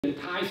and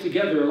ties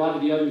together a lot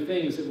of the other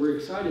things that we're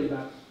excited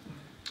about.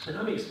 And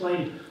let me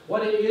explain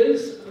what it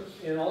is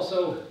and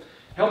also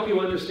help you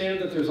understand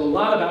that there's a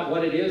lot about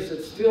what it is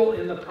that's still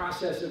in the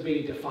process of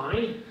being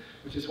defined,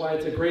 which is why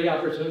it's a great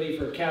opportunity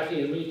for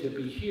Kathy and me to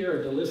be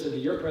here and to listen to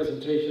your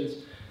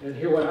presentations and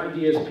hear what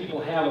ideas people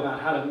have about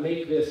how to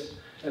make this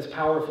as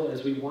powerful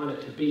as we want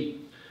it to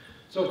be.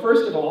 So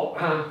first of all,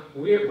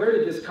 where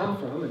did this come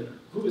from and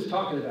who was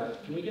talking about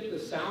it? Can we get the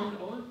sound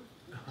on?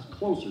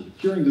 Closer to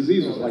curing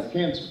diseases like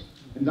cancer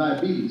and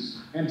diabetes,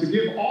 and to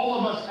give all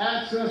of us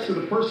access to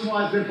the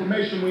personalized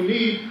information we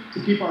need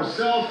to keep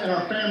ourselves and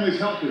our families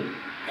healthy.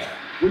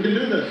 We can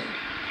do this.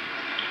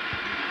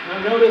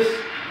 Now notice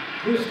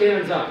who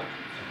stands up.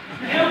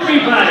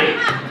 Everybody!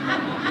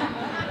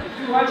 If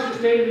you watch the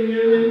State of the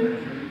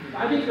Union,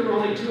 I think there were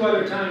only 2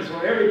 other times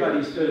where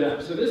everybody stood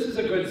up, so this is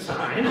a good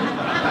sign.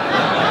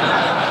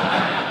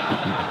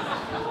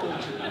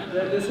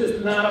 That this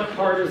is not a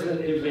partisan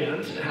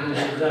event,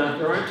 and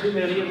there aren't too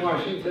many in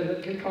Washington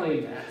that can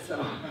claim that.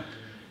 So,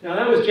 now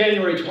that was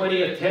January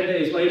 20th, 10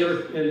 days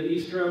later in the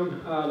East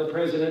Room, the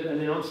President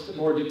announced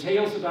more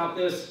details about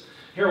this.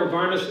 Harold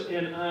Varnes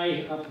and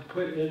I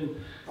put in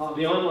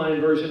the online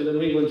version of the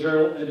New England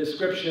Journal a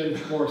description,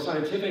 more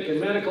scientific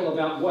and medical,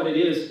 about what it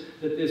is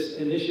that this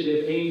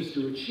initiative aims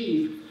to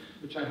achieve,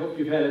 which I hope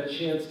you've had a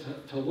chance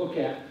to look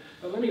at.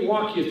 But let me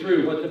walk you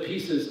through what the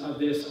pieces of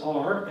this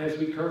are as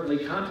we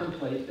currently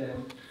contemplate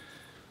them.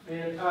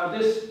 And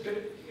this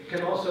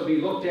can also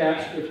be looked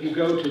at if you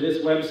go to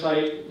this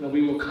website.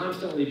 We will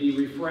constantly be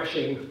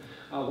refreshing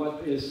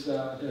what is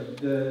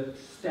the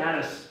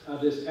status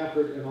of this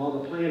effort and all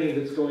the planning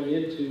that's going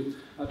into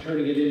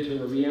turning it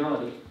into a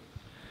reality.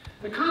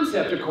 The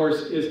concept, of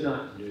course, is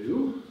not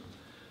new.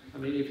 I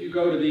mean, if you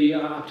go to the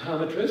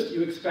optometrist,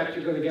 you expect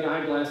you're going to get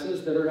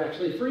eyeglasses that are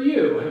actually for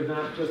you and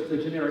not just the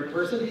generic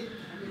person.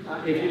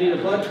 If you need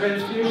a blood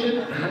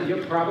transfusion,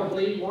 you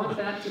probably want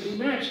that to be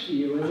matched to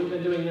you, and we've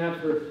been doing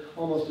that for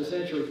almost a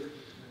century.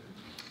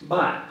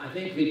 But I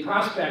think the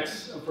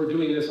prospects for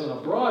doing this on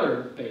a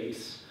broader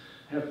base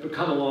have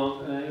come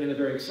along in a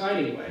very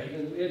exciting way,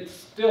 and it's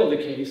still the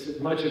case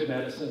that much of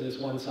medicine is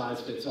one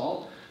size fits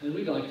all, and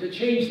we'd like to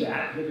change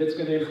that if it's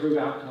going to improve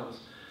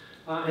outcomes.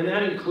 And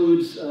that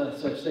includes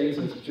such things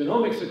as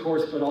genomics, of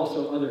course, but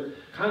also other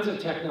kinds of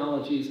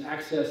technologies,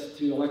 access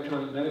to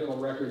electronic medical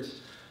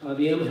records,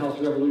 the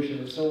M-Health revolution,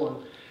 and so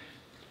on.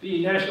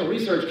 The National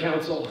Research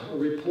Council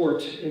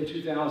report in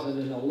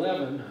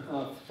 2011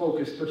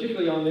 focused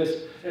particularly on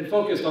this and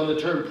focused on the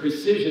term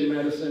precision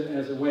medicine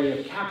as a way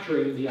of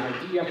capturing the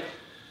idea,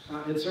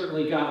 and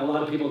certainly got a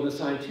lot of people in the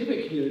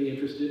scientific community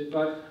interested,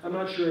 but I'm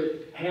not sure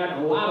it had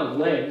a lot of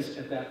legs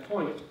at that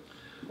point.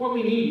 What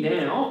we need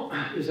now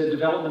is a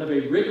development of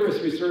a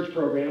rigorous research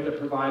program to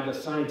provide the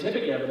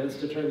scientific evidence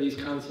to turn these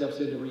concepts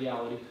into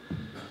reality.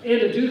 And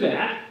to do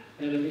that,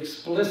 and an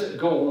explicit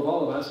goal of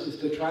all of us, is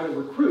to try to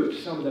recruit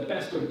some of the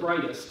best and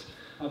brightest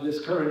of this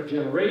current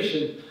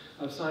generation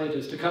of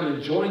scientists to come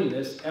and join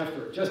this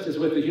effort. Just as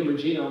with the Human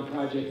Genome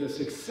Project, the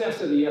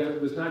success of the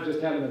effort was not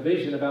just having a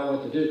vision about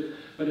what to do,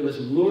 but it was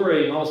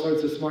luring all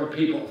sorts of smart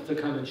people to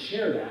come and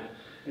share that,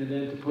 and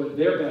then to put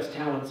their best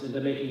talents into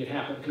making it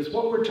happen. Because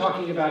what we're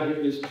talking about here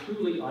is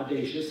truly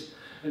audacious,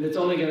 and it's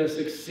only going to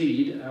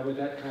succeed with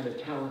that kind of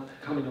talent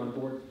coming on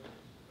board.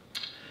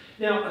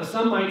 Now,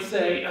 some might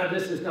say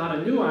this is not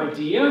a new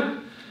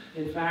idea.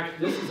 In fact,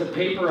 this is a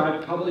paper I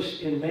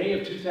published in May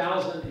of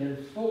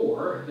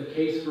 2004, the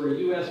case for a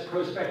U.S.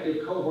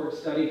 prospective cohort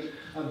study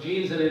of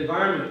genes and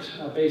environment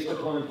based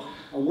upon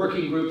a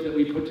working group that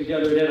we put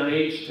together at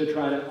NIH to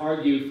try to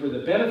argue for the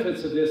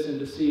benefits of this and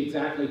to see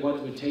exactly what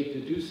it would take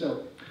to do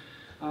so.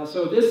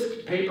 So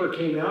this paper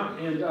came out,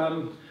 and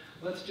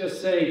let's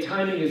just say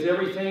timing is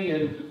everything,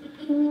 and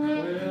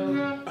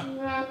well,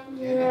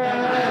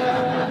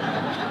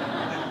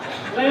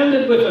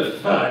 landed with a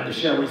thud,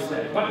 shall we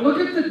say. But look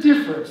at the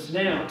difference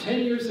now, 10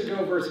 years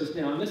ago versus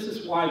now, and this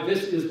is why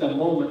this is the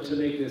moment to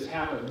make this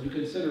happen. When you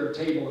consider a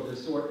table of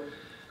this sort,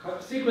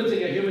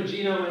 sequencing a human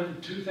genome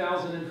in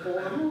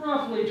 2004,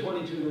 roughly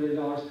 $22 million.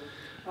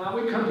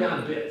 We've come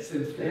down a bit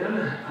since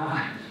then.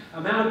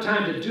 Amount of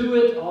time to do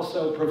it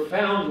also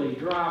profoundly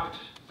dropped.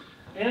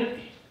 And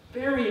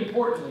very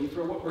importantly,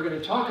 for what we're going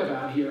to talk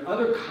about here,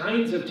 other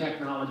kinds of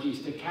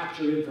technologies to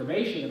capture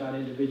information about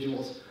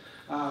individuals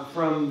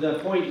from the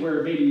point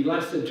where maybe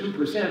less than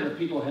 2% of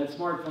people had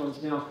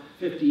smartphones, now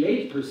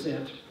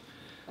 58%.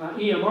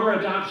 EMR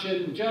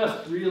adoption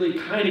just really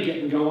kind of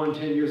getting going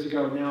 10 years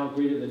ago. Now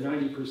greater than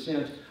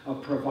 90%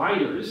 of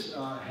providers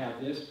have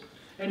this.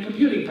 And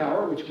computing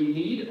power, which we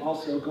need,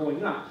 also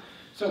going up.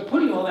 So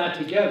putting all that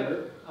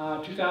together,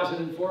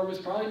 2004 was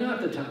probably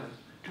not the time.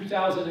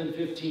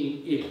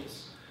 2015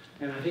 is.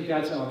 And I think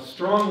that's a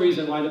strong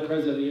reason why the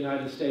President of the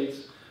United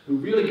States, who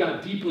really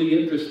got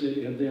deeply interested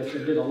in this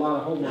and did a lot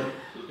of homework,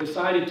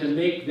 decided to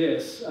make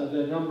this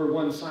the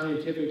 #1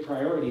 scientific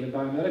priority in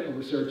biomedical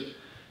research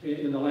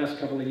in the last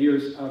couple of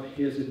years of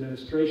his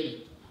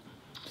administration.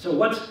 So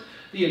what's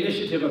the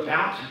initiative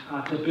about?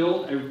 To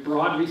build a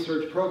broad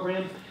research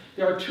program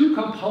there are two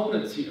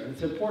components here.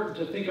 It's important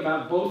to think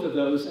about both of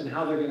those and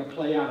how they're going to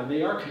play out, and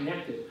they are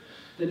connected.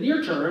 The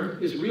near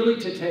term is really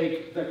to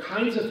take the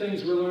kinds of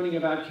things we're learning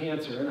about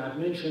cancer, and I've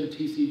mentioned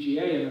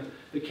TCGA, and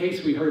the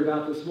case we heard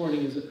about this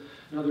morning is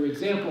another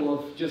example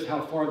of just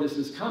how far this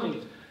is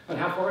coming, but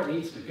how far it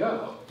needs to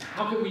go.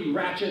 How can we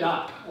ratchet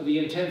up the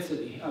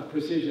intensity of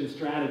precision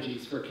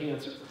strategies for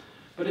cancer?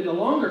 But in the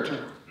longer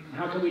term,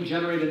 how can we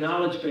generate a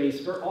knowledge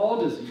base for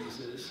all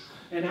diseases,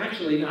 and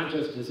actually not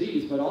just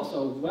disease, but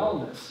also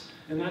wellness?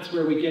 And that's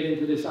where we get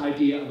into this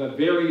idea of a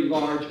very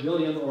large,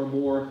 million or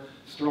more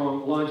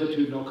strong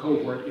longitudinal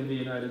cohort in the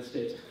United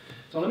States.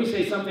 So let me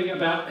say something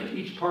about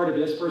each part of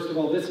this. First of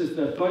all, this is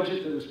the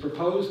budget that was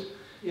proposed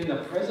in the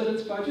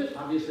president's budget.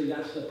 Obviously,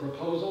 that's the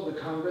proposal the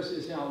Congress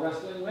is now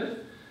wrestling with.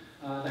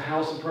 The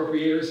House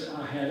appropriators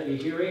had a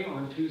hearing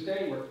on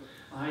Tuesday where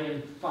I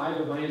and 5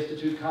 of my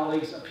institute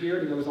colleagues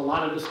appeared, and there was a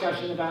lot of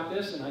discussion about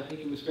this, and I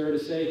think it was fair to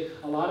say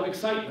a lot of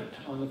excitement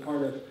on the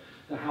part of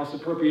the House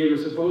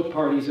appropriators of both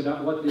parties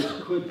about what this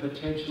could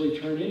potentially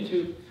turn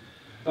into.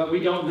 But we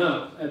don't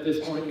know at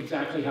this point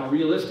exactly how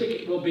realistic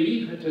it will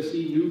be to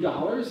see new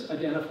dollars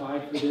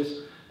identified for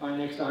this by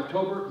next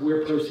October.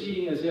 We're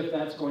proceeding as if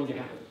that's going to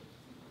happen.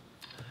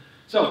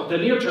 So the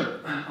near term,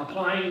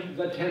 applying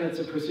the tenets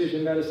of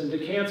precision medicine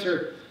to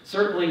cancer.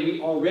 Certainly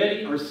we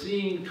already are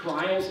seeing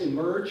trials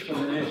emerge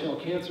from the National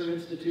Cancer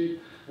Institute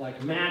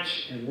like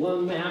MATCH and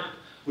LungMap,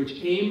 which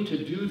aim to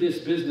do this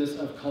business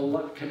of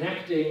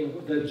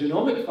connecting the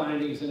genomic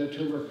findings in a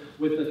tumor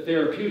with the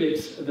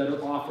therapeutics that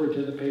are offered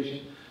to the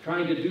patient,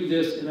 trying to do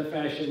this in a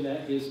fashion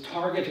that is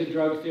targeted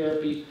drug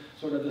therapy,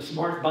 sort of the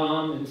smart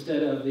bomb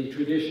instead of the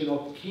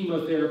traditional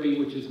chemotherapy,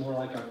 which is more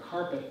like a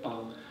carpet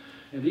bomb.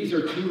 And these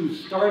are two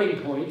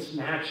starting points,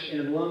 MATCH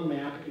and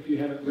LungMap. If you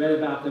haven't read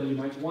about them, you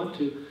might want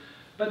to,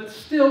 but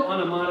still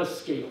on a modest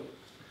scale.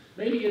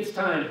 Maybe it's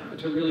time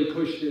to really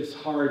push this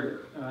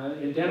harder.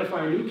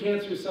 Identify new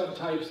cancer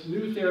subtypes,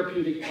 new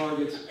therapeutic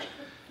targets,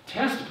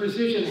 test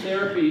precision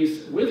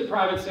therapies with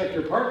private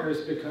sector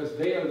partners because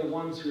they are the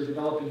ones who are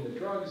developing the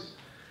drugs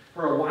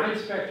for a wide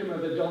spectrum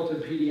of adult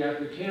and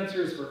pediatric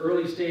cancers, for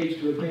early stage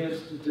to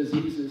advanced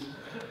diseases,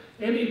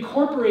 and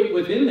incorporate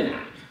within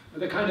that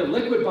the kind of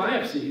liquid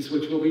biopsies,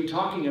 which we'll be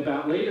talking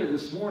about later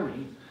this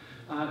morning,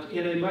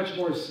 in a much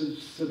more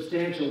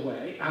substantial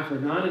way for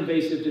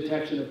non-invasive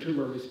detection of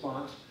tumor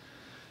response.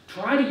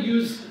 Try to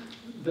use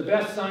the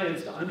best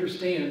science to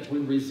understand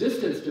when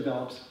resistance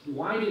develops,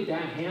 why did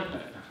that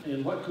happen?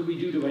 And what could we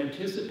do to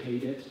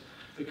anticipate it?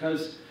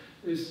 Because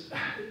there's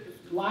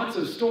lots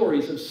of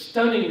stories of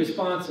stunning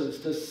responses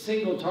to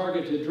single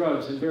targeted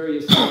drugs in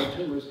various solid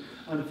tumors,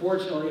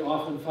 unfortunately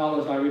often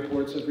followed by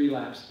reports of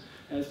relapse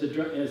as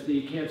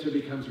the cancer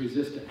becomes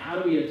resistant. How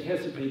do we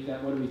anticipate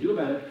that? What do we do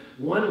about it?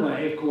 One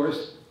way, of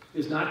course,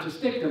 is not to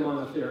stick to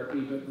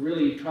monotherapy, but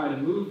really try to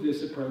move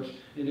this approach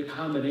into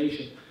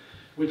combination,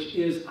 which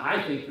is,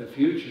 I think, the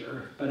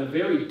future, but a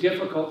very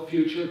difficult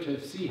future to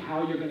see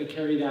how you're going to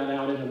carry that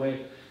out in a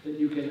way that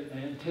you can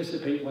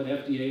anticipate what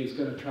FDA is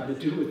going to try to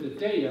do with the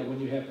data when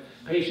you have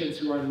patients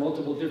who are in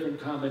multiple different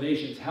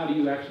combinations. How do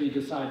you actually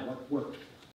decide what worked